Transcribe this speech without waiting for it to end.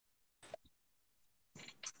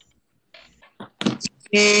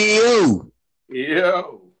Yo,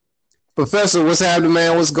 Yo, Professor, what's happening,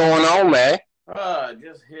 man? What's going on, man?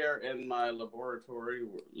 just here in my laboratory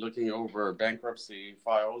looking over bankruptcy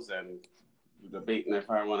files and debating if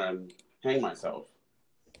I want to hang myself.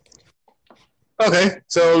 Okay,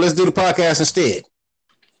 so let's do the podcast instead.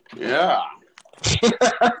 Yeah, let's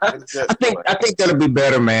I get to think it. I think that'll be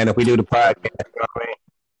better, man, if we do the podcast. You know what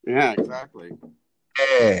Yeah, exactly. I mean?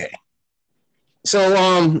 Yeah.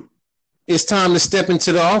 So it's time to step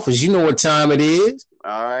into the office. You know what time it is.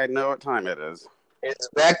 I know what time it is. It's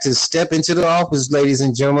back to step into the office, ladies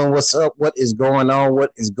and gentlemen. What's up? What is going on?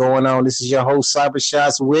 What is going on? This is your host, Cyber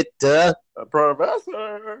Shots, with the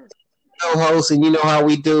Professor. co-host, and you know how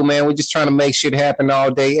we do, man. We're just trying to make shit happen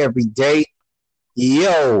all day, every day.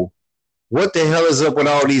 Yo, what the hell is up with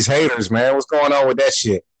all these haters, man? What's going on with that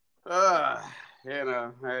shit? Uh,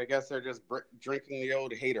 I guess they're just drinking the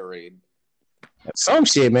old haterade. Some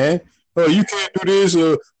shit, man. Oh, you can't do this.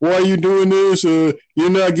 Why are you doing this? You're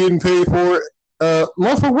not getting paid for it.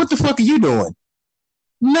 Motherfucker, what the fuck are you doing?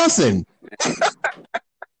 Nothing.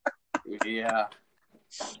 Yeah.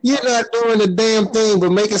 You're not doing a damn thing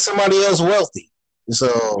but making somebody else wealthy.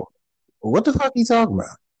 So, what the fuck are you talking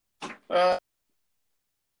about?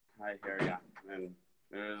 I hear ya. And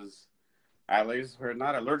there's, at least we're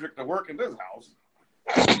not allergic to work in this house.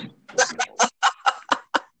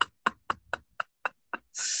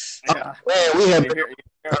 Yeah. Man, we have.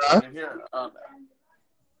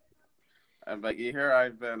 But you hear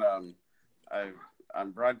I've been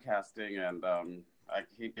I'm broadcasting and I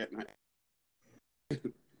keep getting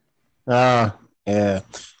Yeah.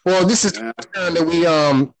 Well, this is the first time that we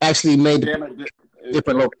actually made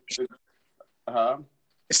different locations.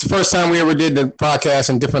 It's the first time we ever did the podcast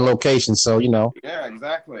in different locations, so you know. Yeah,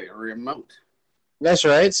 exactly. Remote. That's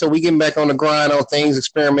right. So we getting back on the grind on things,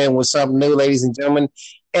 experimenting with something new, ladies and gentlemen.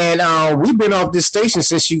 And we've been off this station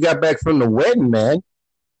since you got back from the wedding, man.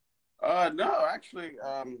 No, actually,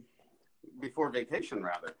 before vacation,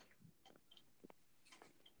 rather.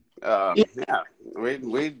 Yeah,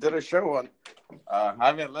 we did a show on.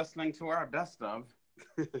 I've been listening to our best of,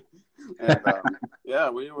 and yeah,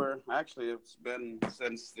 we were actually. It's been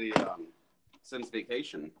since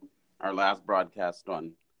vacation, our last broadcast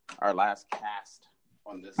on our last cast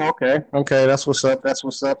on this. Okay, that's what's up. That's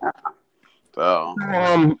what's up. So,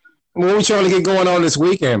 what we trying to get going on this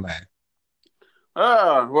weekend, man?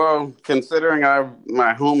 Well, considering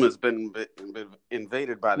my home has been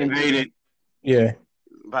invaded by the East, yeah,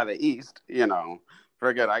 by the East, you know,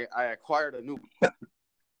 forget I acquired a new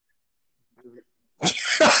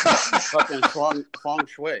fucking feng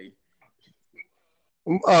shui.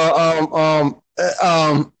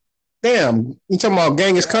 Damn, you talking about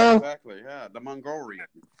Genghis Khan? Exactly, yeah, the Mongolian.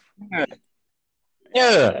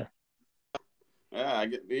 Yeah.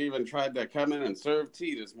 They even tried to come in and serve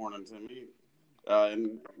tea this morning to me.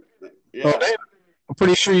 And yeah, I'm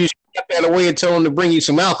pretty sure you got that away and told him to bring you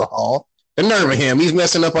some alcohol. The nerve of him, he's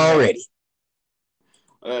messing up already.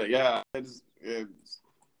 Yeah, it's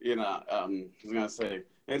you know, I was gonna say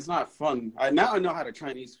it's not fun. Now I know how the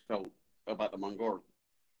Chinese felt about the Mongol.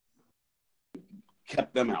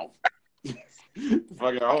 Kept them out.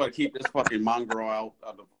 Fucking, I want to keep this fucking mongrel out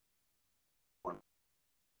of the.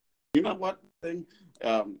 You know what thing?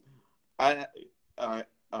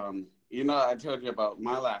 You know, I told you about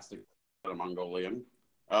my last Mongolian.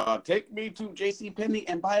 Take me to JCPenney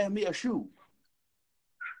and buy me a shoe.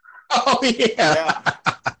 Oh yeah.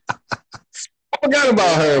 I forgot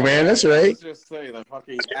about her, man. That's right. Let's just say the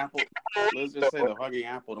fucking apple. Let's just say the fucking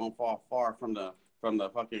apple don't fall far from the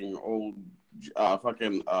fucking old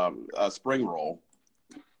spring roll.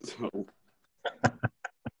 So.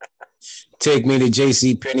 Take me to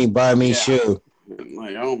JCPenney, buy me shoe.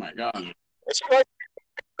 Like, oh my god.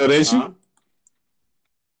 So did she?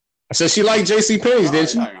 So she liked JCPenney's, didn't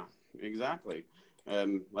she? Yeah, exactly.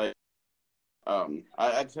 And like,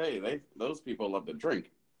 I'd tell you, those people love to drink.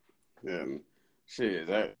 And shit,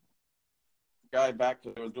 that guy back to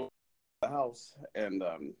was doing the house and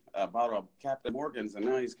bought a Captain Morgan's, and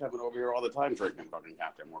now he's coming over here all the time drinking fucking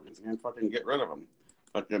Captain Morgan's. He can't fucking get rid of him.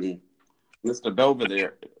 Fucking Mr.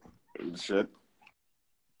 Belvedere and shit.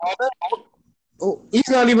 Oh, he's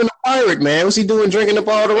not even a pirate, man. What's he doing drinking up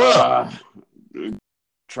all the rum?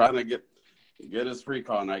 Trying to get his freak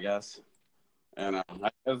on, I guess. And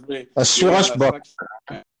a swashbuckler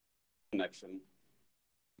connection.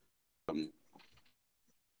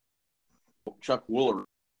 Chuck Wooler.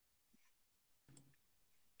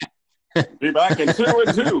 Be back in 2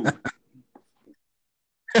 and 2.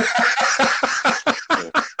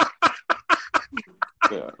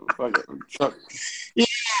 Fuck it, Chuck.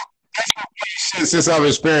 Since I've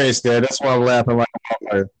experienced that, that's why I'm laughing like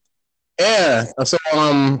Yeah. So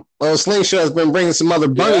Slingshot's been bringing some other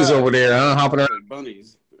bunnies over there, huh? Hopping around.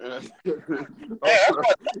 Bunnies. Yeah,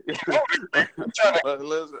 But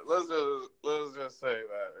let's just say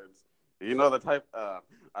that it's the type. I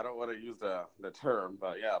don't want to use the term,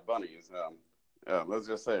 but yeah, bunnies. Let's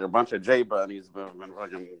just say a bunch of J bunnies been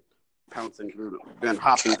fucking been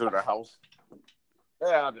hopping through the house.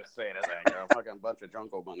 Yeah, I'll just say it as a fucking bunch of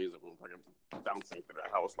jungle bunnies have been fucking bouncing through the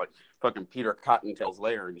house like fucking Peter Cottontail's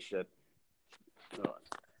lair and shit.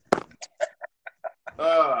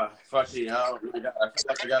 Fucking hell. I feel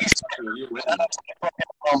like I got fucking you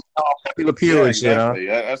yeah, exactly.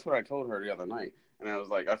 That's what I told her the other night. And I was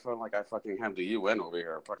like, I feel like I fucking have the UN over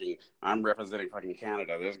here. Fucking, I'm representing fucking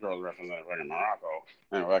Canada. This girl's representing fucking Morocco.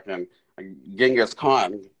 And fucking Genghis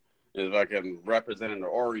Khan is fucking representing the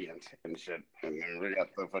Orient and shit. And then we got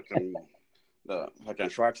the fucking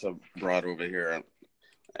Schwarzer broad over here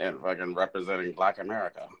and fucking representing Black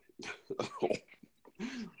America.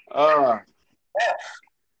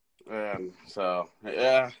 And so,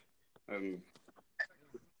 yeah. And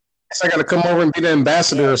I got to come over and be the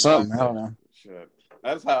ambassador or something. I don't know. Shit.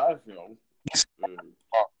 That's how I feel.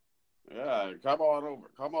 Yeah, come on over.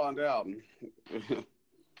 Come on down.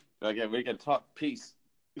 Again, we can talk peace.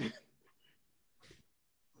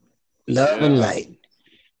 Love and light.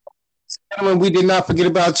 Gentlemen, we did not forget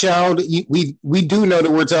about y'all. We do know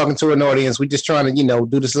that we're talking to an audience. We're just trying to,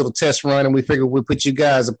 do this little test run, and we figured we'd put you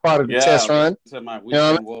guys a part of the test run. To my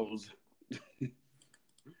weekend woes.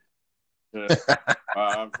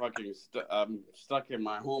 I'm stuck in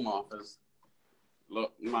my home office.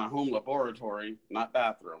 Look, my home laboratory, not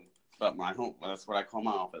bathroom, but my home. That's what I call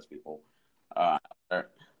my office, people. I'm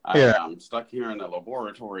stuck here in the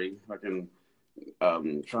laboratory, fucking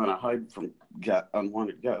trying to hide from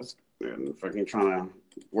unwanted guests and fucking trying to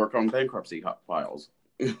work on bankruptcy files.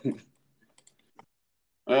 Damn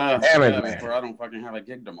it, man. I don't fucking have a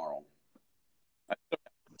gig tomorrow.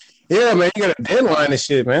 Yeah, man, you got a deadline and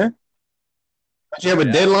shit, man. Don't you have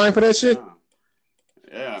a deadline for that shit?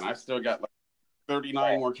 Yeah, and I still got like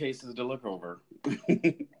 39 more cases to look over.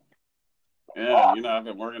 Yeah, I've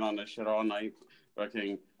been working on this shit all night.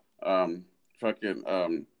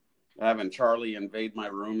 Having Charlie invade my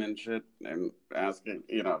room and shit and asking,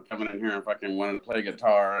 coming in here and fucking wanting to play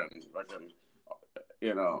guitar and fucking,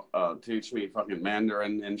 teach me fucking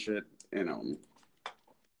Mandarin and shit, Hey,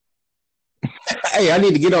 I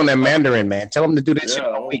need to get on that Mandarin, man. Tell them to do that shit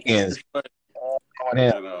on weekends.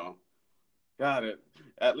 Got it.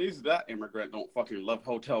 At least that immigrant don't fucking love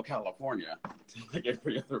Hotel California like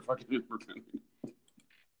every other fucking immigrant.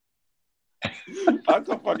 How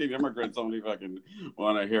come fucking immigrants only fucking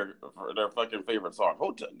want to hear their fucking favorite song?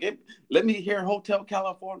 Let me hear Hotel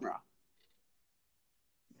California.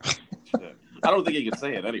 Shit. I don't think he can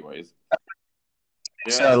say it anyways.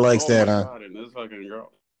 Yeah, so likes that, huh? God, and this fucking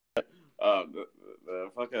girl. The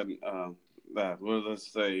fucking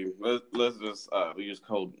let's say let's just we use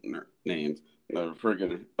code names. The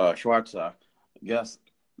friggin' Schwarzer guest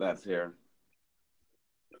that's here.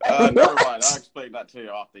 Never mind. I'll explain that to you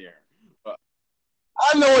off the air. But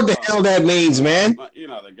I know what the hell that means, man.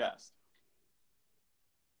 The guest.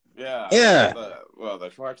 Yeah. Yeah. The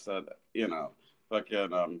Schwarzer,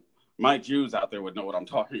 fucking my Jews out there would know what I'm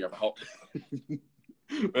talking about.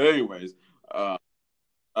 But anyways,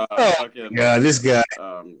 this guy.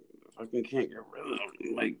 Fucking can't get rid of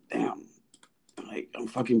him. Like, damn. Like, I'm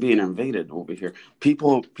fucking being invaded over here.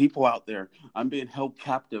 People out there, I'm being held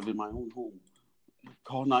captive in my own home.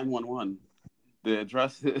 Call 911. The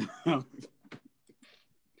address is... Man,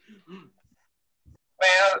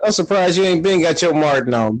 I'm surprised you ain't been got your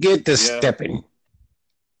Martin on. Get the stepping.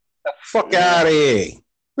 The fuck out of here.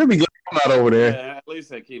 Let me go out over there. Yeah, at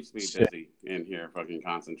least it keeps me busy in here, fucking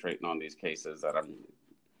concentrating on these cases that I'm...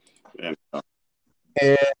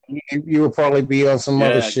 Yeah, you will probably be on some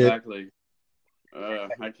other shit. Exactly.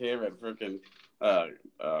 I came and freaking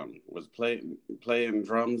was playing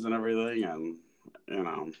drums and everything,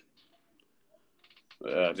 and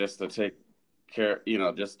just to take care,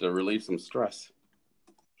 just to relieve some stress.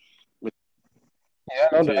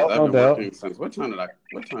 Yeah, no doubt. Since what time did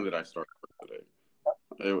I start today?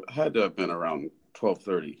 It had to have been around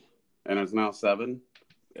 12:30, and it's now 7,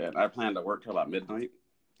 and I plan to work till about midnight,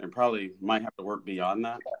 and probably might have to work beyond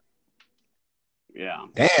that. Yeah.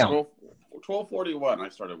 Damn. 12:41 I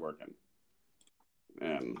started working.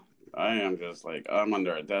 And I am just like, I'm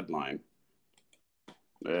under a deadline.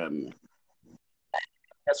 And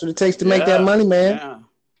that's what it takes to make that money, man. Yeah.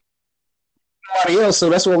 Nobody else, so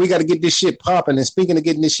that's why we got to get this shit popping. And speaking of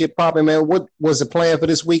getting this shit popping, man, what was the plan for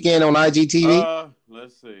this weekend on IGTV?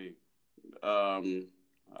 Let's see.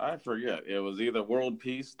 I forget. It was either World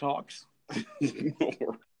Peace Talks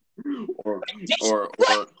or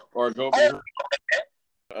or go behind.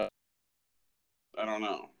 I don't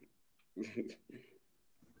know.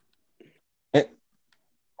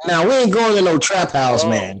 Now we ain't going to no trap house,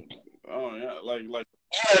 man. Oh yeah,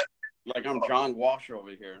 like I'm John Walsh over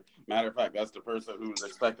here. Matter of fact, that's the person who's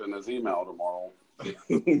expecting his email tomorrow.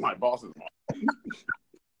 My boss's boss.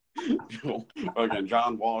 Fucking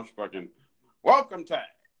John Walsh. Fucking welcome to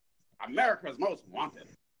America's Most Wanted.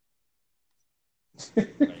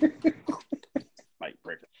 Like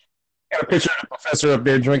got a picture of the professor up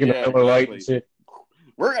there drinking the Miller Lite and shit.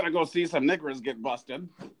 We're gonna go see some niggers get busted.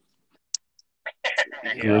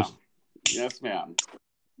 Yeah. Yes, ma'am.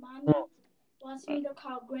 Mommy wants me to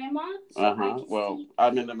call Grandma. Well,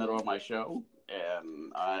 I'm in the middle of my show,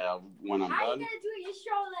 and when I'm done. How you gonna do your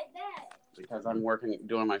show like that? Because I'm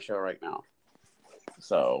doing my show right now.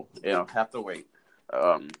 So have to wait.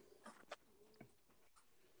 Was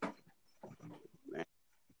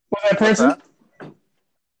that Princess?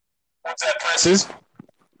 What's that, Princess?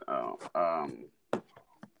 Oh,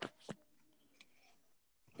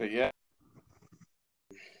 but yeah,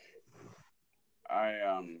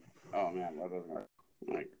 oh man, that doesn't work.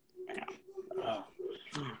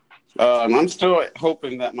 I'm still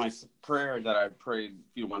hoping that my prayer that I prayed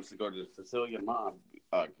a few months ago to the Sicilian mob,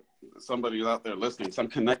 somebody's out there listening, some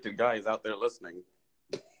connected guy is out there listening.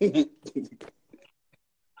 I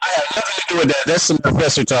have nothing to do with that. That's some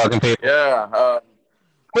professor talking, people. Yeah.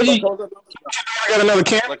 You got another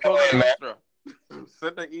camera?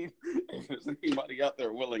 Send if there's anybody out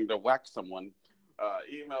there willing to whack someone,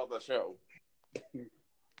 email the show.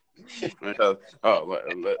 Because,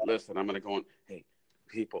 listen, I'm going to go on. Hey,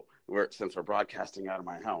 people, since we're broadcasting out of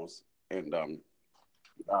my house, and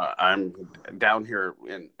I'm down here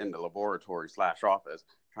in the laboratory / office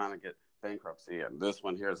trying to get bankruptcy, and this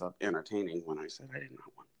one here is up entertaining when I said I did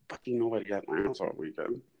not want fucking nobody at my house all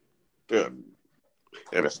weekend. Dude.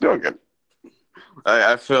 And it's still good.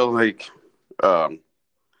 I feel like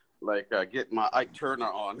getting my Ike Turner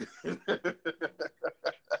on.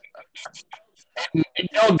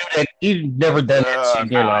 Don't do that. You've never done that shit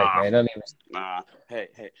in your life, man. Don't even... Nah. Hey.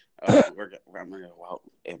 I'm gonna go out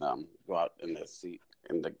and go out in the seat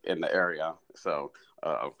in the area. So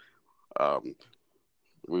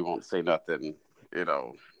we won't say nothing,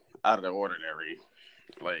 out of the ordinary.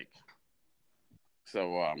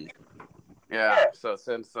 Yeah. So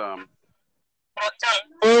since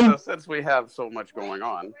we have so much going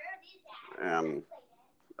on, and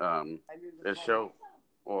this show,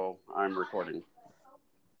 well, I'm recording.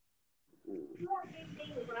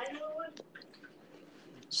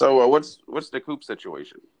 So what's the Coop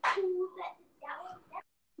situation?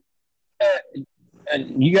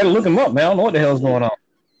 You got to look him up, man. I don't know what the hell's going on.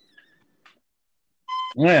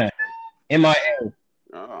 Yeah, MIA.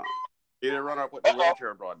 He didn't run up with the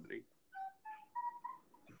wheelchair broad, did he?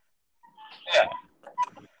 Yeah.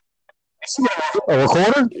 A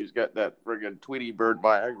recorder? He's got that friggin' Tweety Bird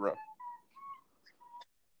Viagra.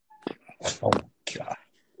 Oh God.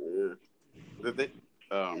 Did they?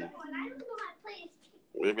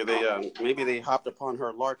 Maybe they hopped upon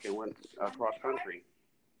her lark and went across country.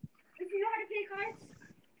 Do you know how to play cards?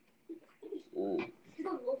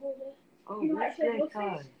 Oh, let's play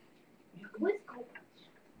cards.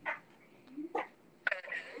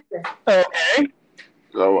 Okay.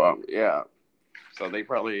 So yeah. So they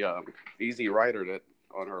probably easy ridered it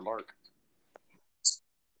on her lark.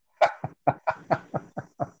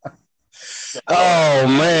 Oh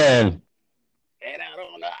man. Head out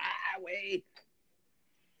on the highway.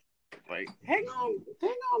 Like, hang on,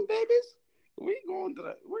 babies. We're going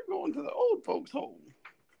to the old folks' home.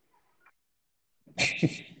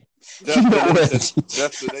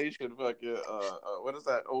 Destination fucking what is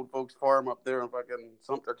that old folks farm up there in fucking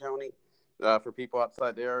Sumter County? For people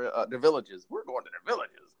outside the area, the villages. We're going to the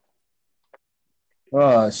villages.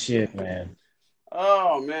 Oh shit, man.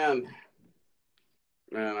 Oh man,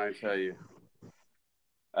 I tell you,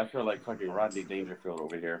 I feel like fucking Rodney Dangerfield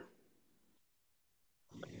over here.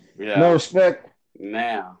 Yeah. No respect.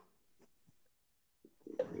 Nah.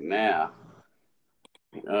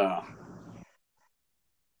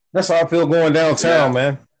 That's how I feel going downtown,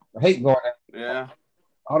 man. I hate going down. Yeah.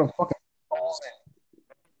 All the fucking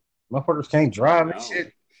motherfuckers can't drive and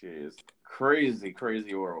shit. Jeez. Crazy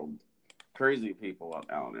world. Crazy people out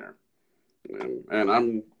down there. And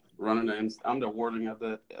I'm I'm the warden of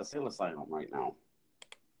the asylum right now.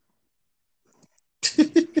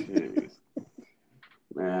 Jeez.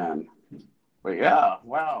 Man. But yeah,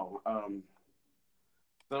 wow.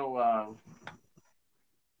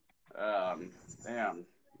 Damn.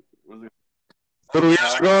 Little ears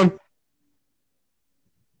are gone.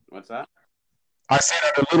 What's that? I said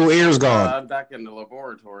the little ears gone. I'm back in the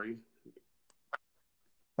laboratory.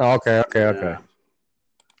 Oh, okay. Yeah.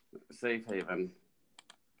 Safe haven.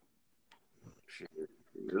 Shit.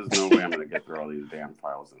 There's no way I'm gonna get through all these damn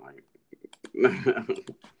files tonight.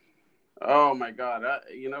 Oh my god!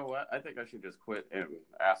 You know what? I think I should just quit and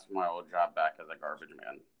ask my old job back as a garbage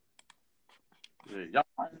man. Yeah.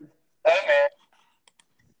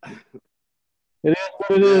 It is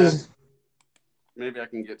what it is. Maybe I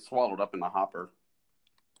can get swallowed up in the hopper.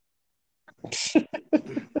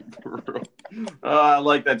 I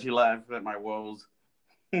like that you laughed at my woes.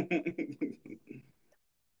 Yeah,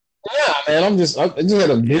 man. I just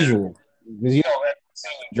had a visual because you know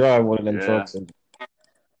you drive one of them trucks and.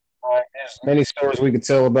 There's many stories we could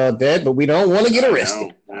tell about that, but we don't want to get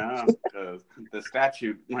arrested. Yeah, because the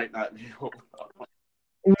statute might not be.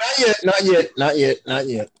 Not yet. Not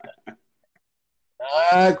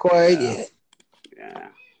quite yet. Yeah.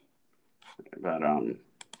 But man.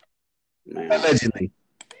 Allegedly.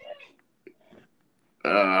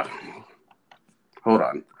 Hold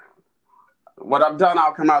on. When I'm done,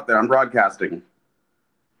 I'll come out there. I'm broadcasting.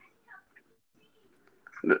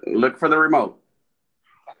 Look for the remote.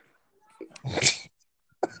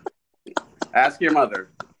 Ask your mother.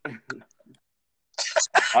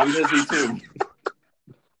 I'm busy too.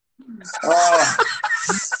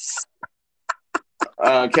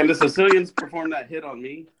 Can the Sicilians perform that hit on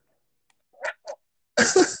me?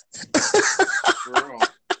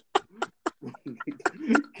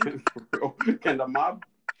 Can the mob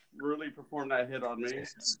really perform that hit on me?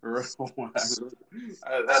 That's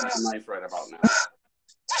nice right about now.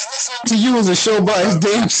 To you as a show by his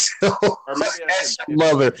damn self. That's your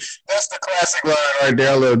mother. That's the classic line right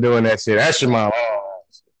there. I love doing that shit. That's your mom.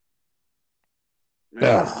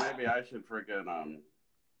 Maybe I should freaking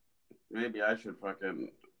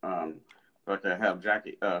fucking have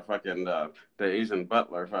Jackie the Asian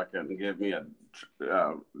butler fucking give me a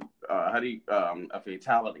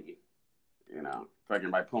fatality, you know,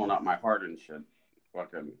 fucking by pulling out my heart and shit.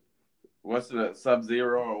 Fucking what's the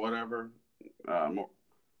Sub-Zero or whatever?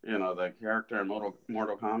 You know, the character in Mortal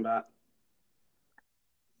Kombat.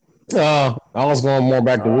 I was going more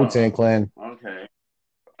back to Wu-Tang Clan. Okay.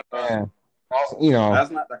 Yeah. You know, that's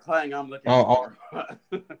not the clang I'm looking for.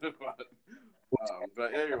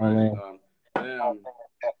 But anyway,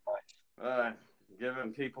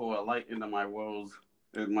 giving people a light into my woes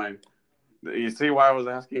is my. You see why I was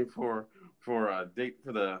asking for a date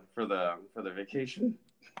for the vacation?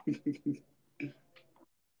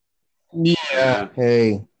 Yeah.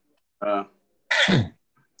 Hey.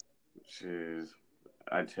 Jeez,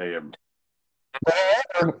 I tell you.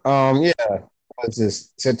 Yeah. What's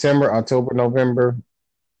this? September, October, November,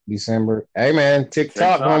 December. Hey, man,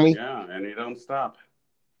 TikTok, homie. Yeah, and you don't stop.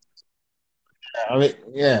 I mean,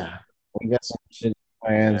 yeah. We got some shit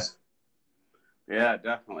plans. Yeah,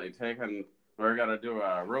 definitely. We're gonna do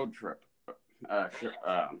a road trip.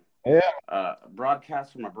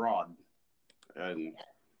 Broadcast from abroad, and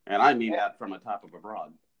I mean that from the top of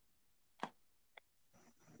abroad.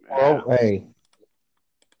 Oh, hey.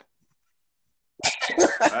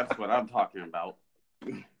 That's what I'm talking about.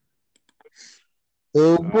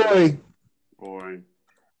 Oh boy.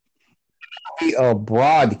 A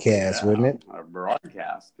broadcast, wouldn't it? A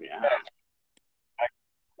broadcast, yeah.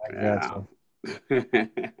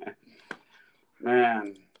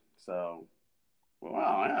 Man, so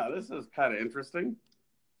wow, yeah, this is kind of interesting.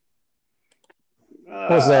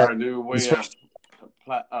 What's that? Our new way of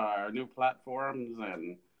our new platforms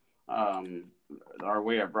and our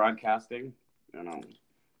way of broadcasting. You know,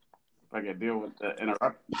 if I could deal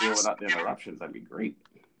without the interruptions, that'd be great.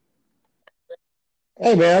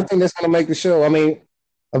 Hey man, I think that's gonna make the show. I mean,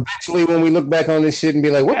 eventually when we look back on this shit and be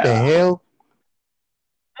like, what the hell?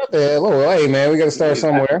 What the hell? Oh, hey man, we gotta start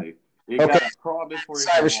somewhere. You gotta crawl before you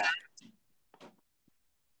Cyber Shot.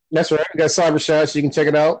 That's right. We got Cyber Shots. You can check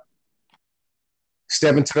it out.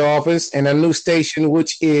 Step into the office and a new station,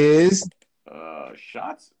 which is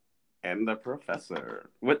Shots and the Professor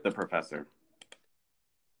with the Professor.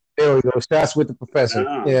 There we go. Shots with the Professor.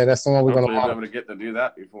 Yeah, that's the one we're gonna. I'll be able to get to do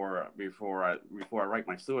that before I write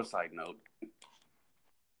my suicide note.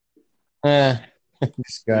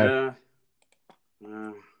 This guy.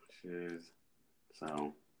 Yeah. Jeez.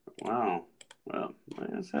 So, wow. Well,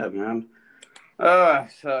 like I said, man.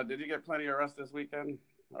 So did you get plenty of rest this weekend?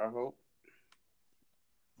 I hope.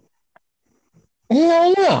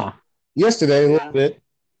 Hell yeah. Yesterday, a little bit.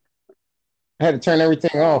 I had to turn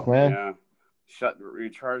everything off, man. Yeah.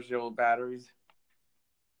 Recharge the old batteries.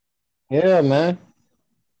 Yeah, man.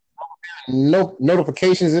 No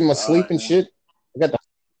notifications in my sleep and shit.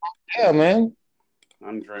 Yeah, man.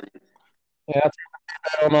 I'm drinking. Yeah, I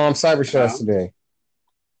talked about that on Cyber Shots Huh? today.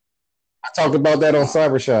 I talked about that on Oh,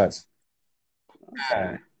 Cyber Shots.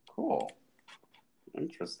 okay. Cool.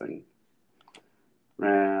 Interesting.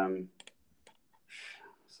 Man.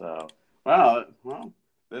 So, well,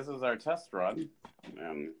 this is our test run,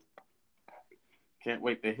 and can't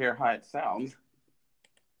wait to hear how it sounds.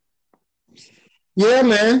 Yeah,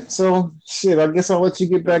 man. So shit, I guess I'll let you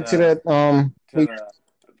get back to that to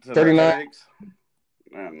the 39. headaches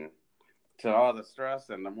and to all the stress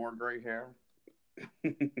and the more gray hair.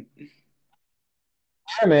 Yeah,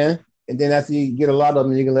 man. And then after you get a lot of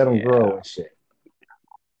them, you can let them grow and shit.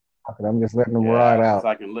 Okay, I'm just letting them ride out. So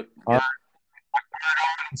I can look.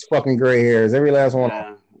 It's fucking gray hairs, every last one.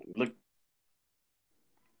 Yeah, look.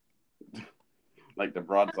 Like the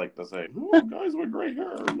broads like to say, "Oh, guys with gray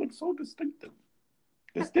hair look so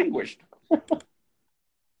distinguished."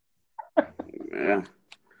 Yeah.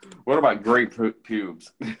 What about gray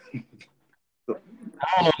pubes? I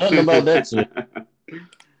don't know nothing about that shit.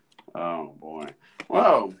 Oh boy.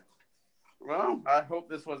 Well, I hope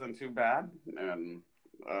this wasn't too bad, and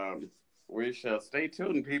we shall stay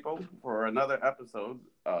tuned, people, for another episode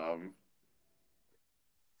of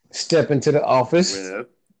Step into the office with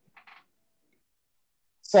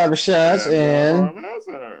Cyber Shots and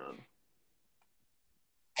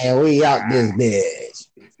we out this bitch.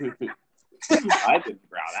 I did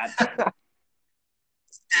growl that time.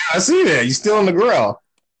 I see that. You still on the grill.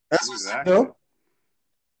 That's exactly. what's up.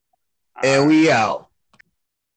 And we out.